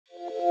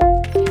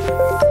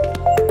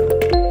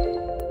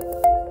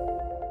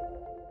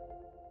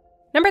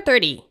Number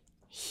 30,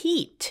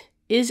 heat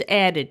is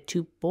added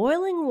to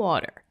boiling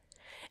water.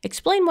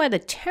 Explain why the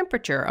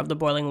temperature of the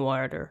boiling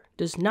water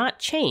does not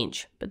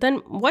change, but then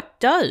what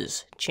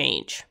does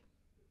change?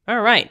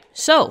 All right,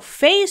 so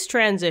phase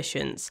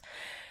transitions.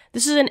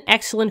 This is an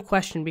excellent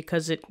question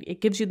because it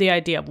gives you the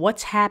idea of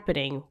what's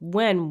happening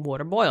when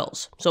water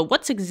boils. So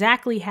what's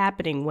exactly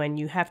happening when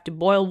you have to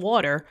boil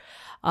water,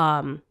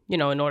 in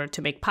order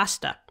to make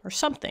pasta or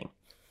something?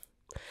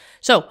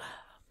 So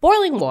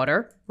boiling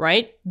water,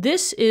 right?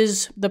 This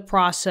is the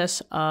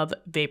process of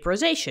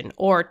vaporization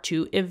or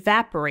to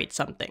evaporate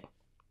something.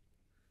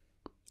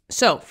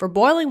 So for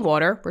boiling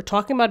water, we're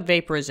talking about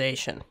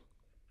vaporization.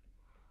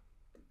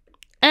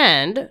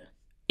 And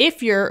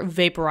if you're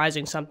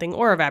vaporizing something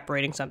or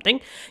evaporating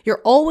something,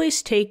 you're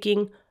always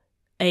taking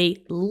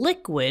a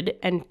liquid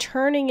and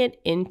turning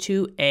it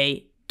into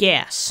a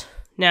gas.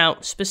 Now,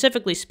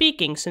 specifically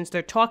speaking, since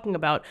they're talking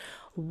about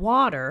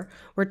water,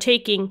 we're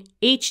taking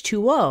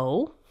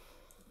H2O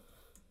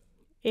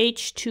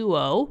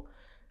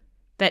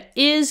that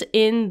is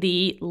in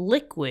the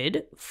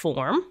liquid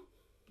form.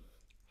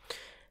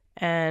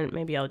 And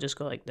maybe I'll just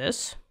go like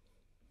this,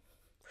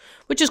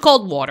 which is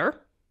called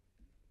water.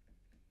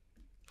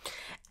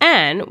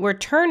 And we're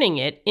turning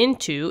it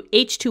into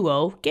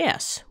H2O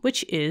gas,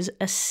 which is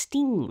a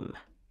steam.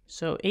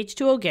 So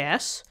H2O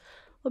gas,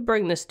 we'll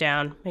bring this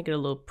down, make it a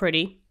little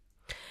pretty.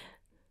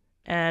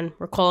 And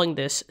we're calling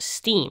this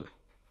steam.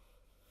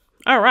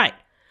 All right.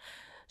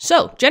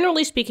 So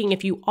generally speaking,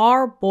 if you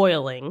are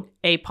boiling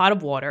a pot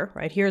of water,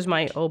 right, here's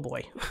my, oh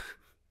boy,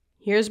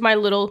 here's my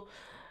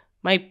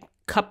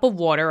cup of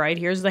water, right,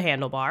 here's the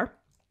handlebar.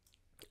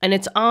 And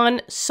it's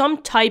on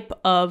some type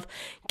of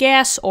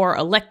gas or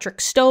electric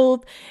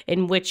stove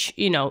in which,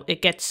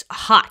 it gets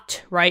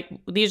hot, right?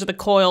 These are the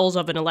coils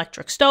of an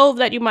electric stove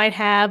that you might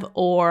have,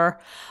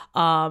 or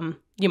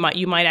you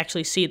might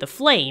actually see the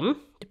flame,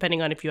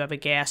 depending on if you have a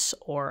gas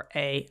or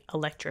a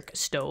electric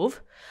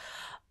stove.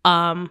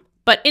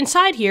 But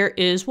inside here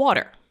is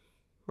water,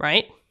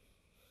 right?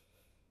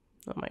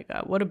 Oh my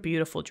God, what a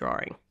beautiful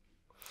drawing.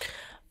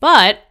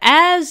 But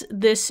as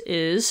this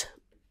is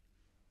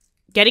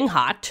getting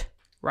hot,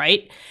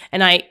 right?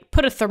 And I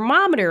put a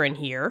thermometer in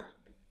here,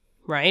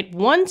 right?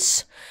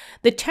 Once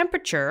the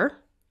temperature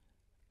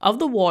of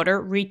the water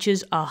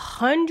reaches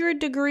 100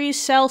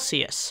 degrees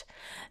Celsius,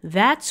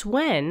 that's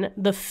when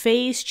the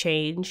phase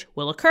change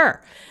will occur.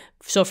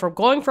 So for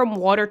going from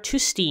water to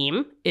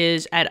steam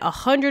is at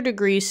 100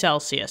 degrees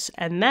Celsius,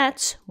 and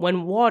that's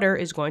when water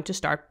is going to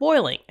start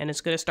boiling, and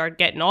it's going to start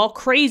getting all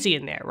crazy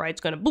in there, right?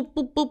 It's going to boop,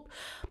 boop, boop,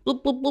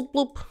 boop, boop, boop,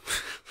 boop.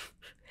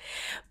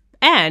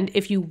 And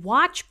if you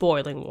watch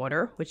boiling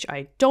water, which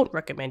I don't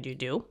recommend you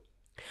do,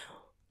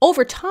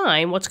 over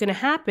time, what's going to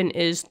happen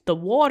is the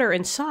water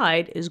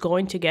inside is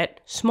going to get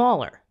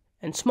smaller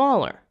and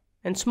smaller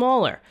and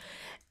smaller.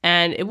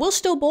 And it will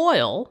still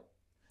boil,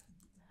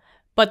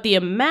 but the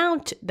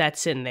amount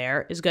that's in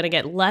there is going to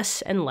get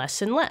less and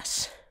less and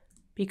less.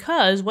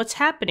 Because what's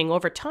happening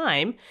over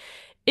time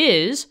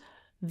is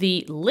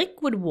the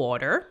liquid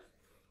water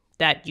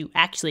that you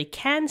actually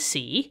can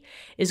see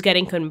is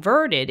getting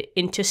converted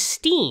into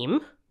steam,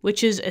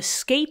 which is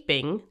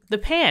escaping the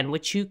pan,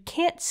 which you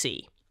can't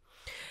see.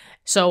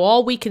 So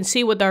all we can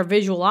see with our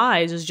visual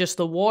eyes is just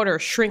the water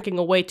shrinking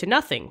away to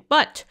nothing.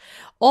 But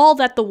all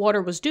that the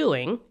water was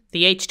doing,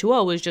 the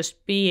H2O, was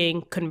just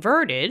being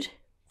converted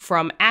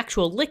from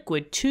actual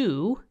liquid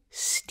to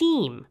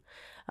steam.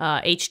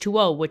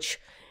 H2O,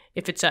 which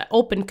if it's an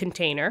open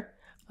container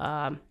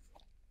of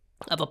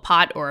a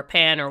pot or a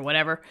pan or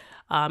whatever,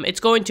 it's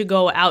going to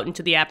go out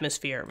into the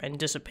atmosphere and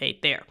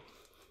dissipate there.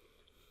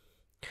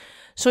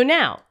 So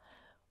now,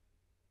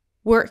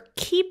 we're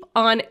keep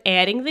on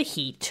adding the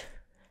heat.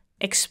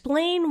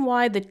 Explain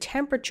why the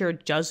temperature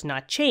does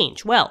not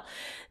change. Well,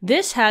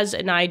 this has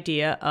an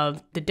idea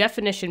of the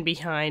definition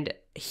behind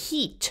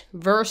heat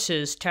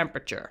versus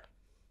temperature.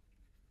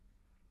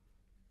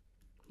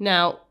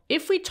 Now,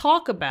 if we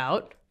talk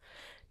about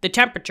the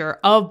temperature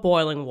of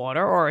boiling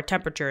water or a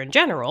temperature in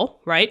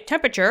general, right?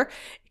 Temperature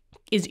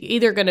is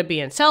either going to be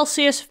in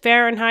Celsius,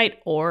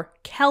 Fahrenheit, or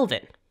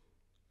Kelvin.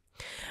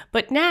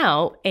 But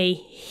now a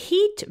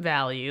heat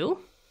value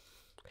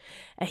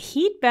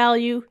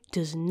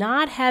does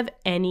not have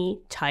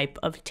any type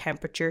of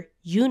temperature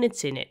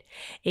units in it.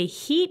 A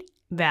heat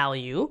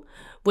value,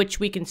 which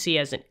we can see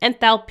as an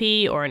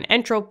enthalpy or an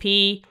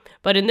entropy,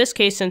 but in this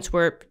case, since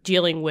we're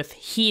dealing with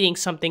heating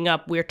something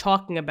up, we're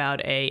talking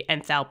about a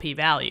enthalpy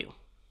value.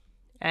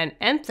 And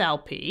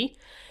enthalpy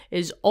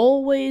is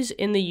always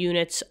in the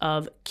units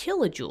of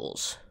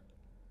kilojoules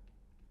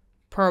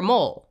per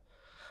mole.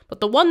 But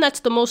the one that's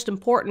the most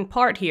important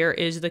part here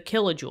is the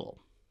kilojoule.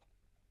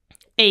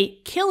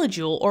 A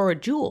kilojoule or a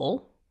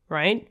joule,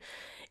 right,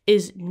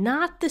 is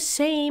not the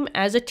same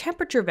as a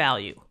temperature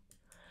value.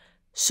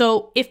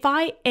 So if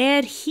I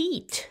add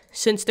heat,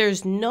 since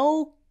there's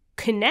no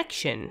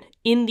connection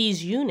in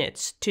these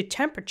units to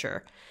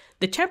temperature,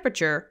 the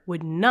temperature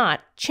would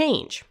not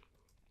change.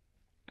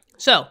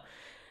 So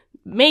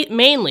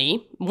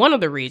mainly, one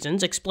of the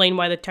reasons explain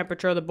why the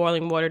temperature of the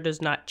boiling water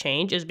does not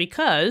change is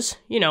because,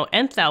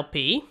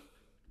 enthalpy,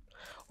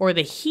 or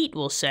the heat,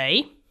 we'll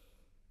say,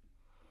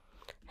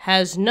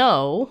 has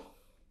no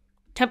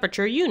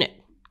temperature unit.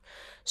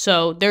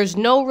 So there's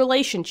no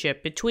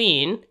relationship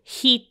between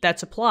heat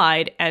that's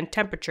applied and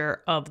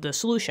temperature of the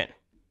solution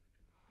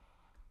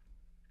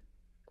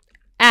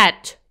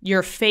at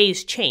your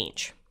phase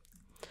change.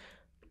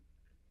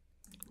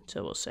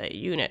 So we'll say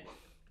unit,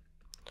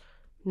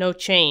 no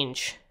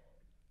change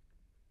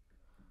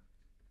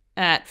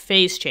at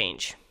phase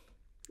change.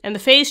 And the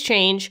phase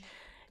change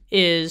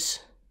is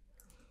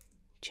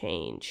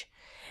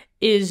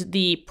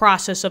the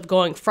process of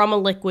going from a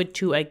liquid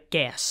to a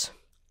gas.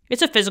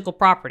 It's a physical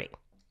property.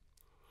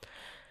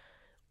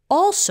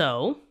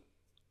 Also,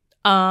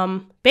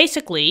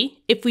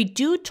 basically, if we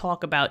do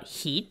talk about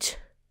heat,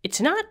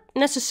 it's not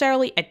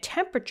necessarily a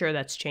temperature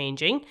that's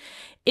changing.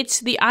 It's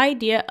the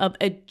idea of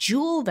a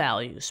joule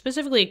value,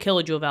 specifically a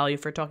kilojoule value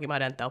for talking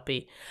about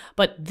enthalpy.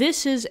 But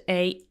this is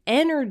an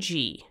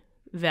energy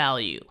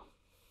value.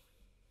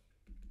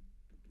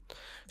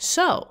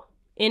 So,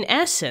 in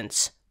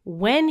essence,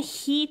 when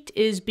heat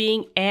is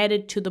being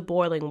added to the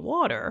boiling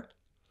water,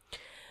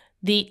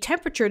 the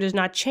temperature does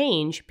not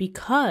change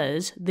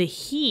because the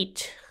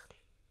heat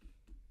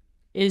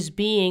is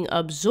being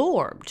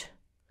absorbed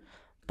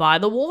by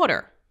the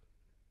water.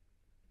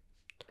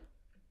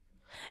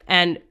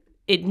 And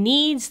it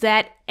needs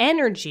that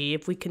energy,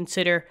 if we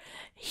consider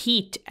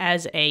heat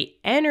as an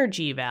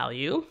energy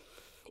value,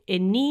 it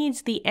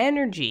needs the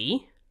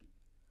energy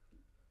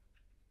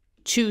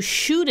to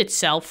shoot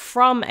itself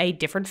from a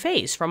different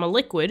phase, from a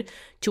liquid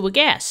to a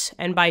gas.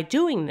 And by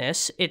doing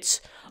this,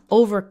 it's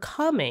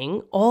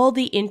overcoming all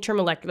the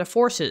intermolecular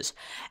forces.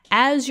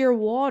 As your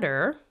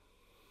water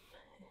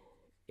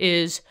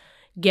is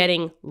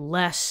getting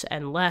less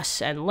and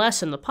less and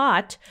less in the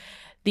pot,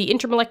 the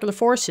intermolecular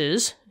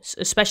forces,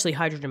 especially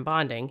hydrogen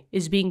bonding,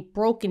 is being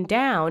broken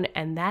down,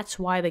 and that's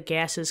why the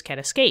gases can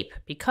escape,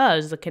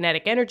 because the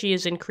kinetic energy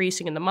is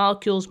increasing in the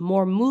molecules,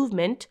 more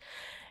movement,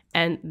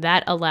 and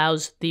that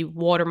allows the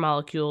water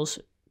molecules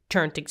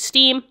turn to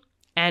steam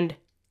and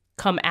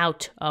come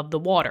out of the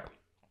water.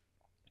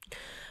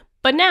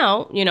 But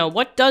now,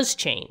 what does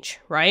change,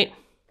 right?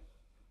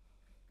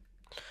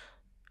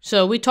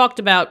 So we talked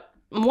about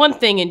one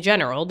thing in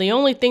general. The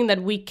only thing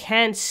that we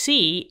can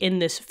see in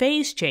this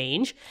phase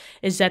change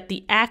is that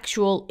the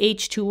actual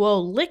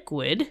H2O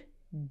liquid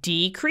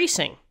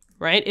decreasing,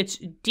 right? It's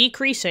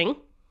decreasing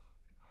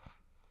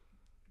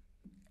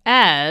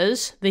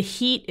as the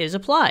heat is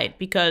applied,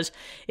 because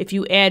if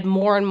you add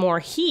more and more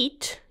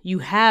heat, you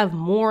have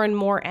more and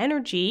more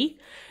energy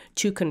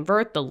to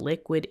convert the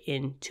liquid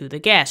into the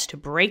gas, to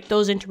break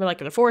those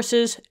intermolecular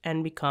forces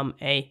and become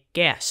a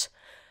gas.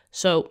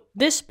 So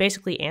this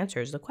basically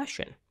answers the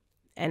question.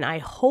 And I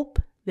hope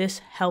this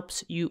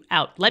helps you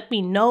out. Let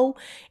me know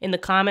in the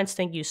comments.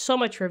 Thank you so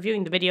much for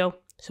viewing the video.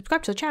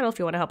 Subscribe to the channel if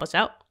you want to help us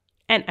out.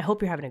 And I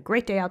hope you're having a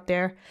great day out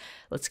there.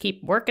 Let's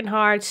keep working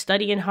hard,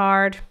 studying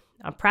hard.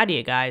 I'm proud of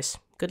you guys.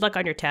 Good luck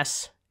on your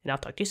tests, and I'll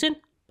talk to you soon.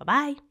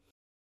 Bye-bye.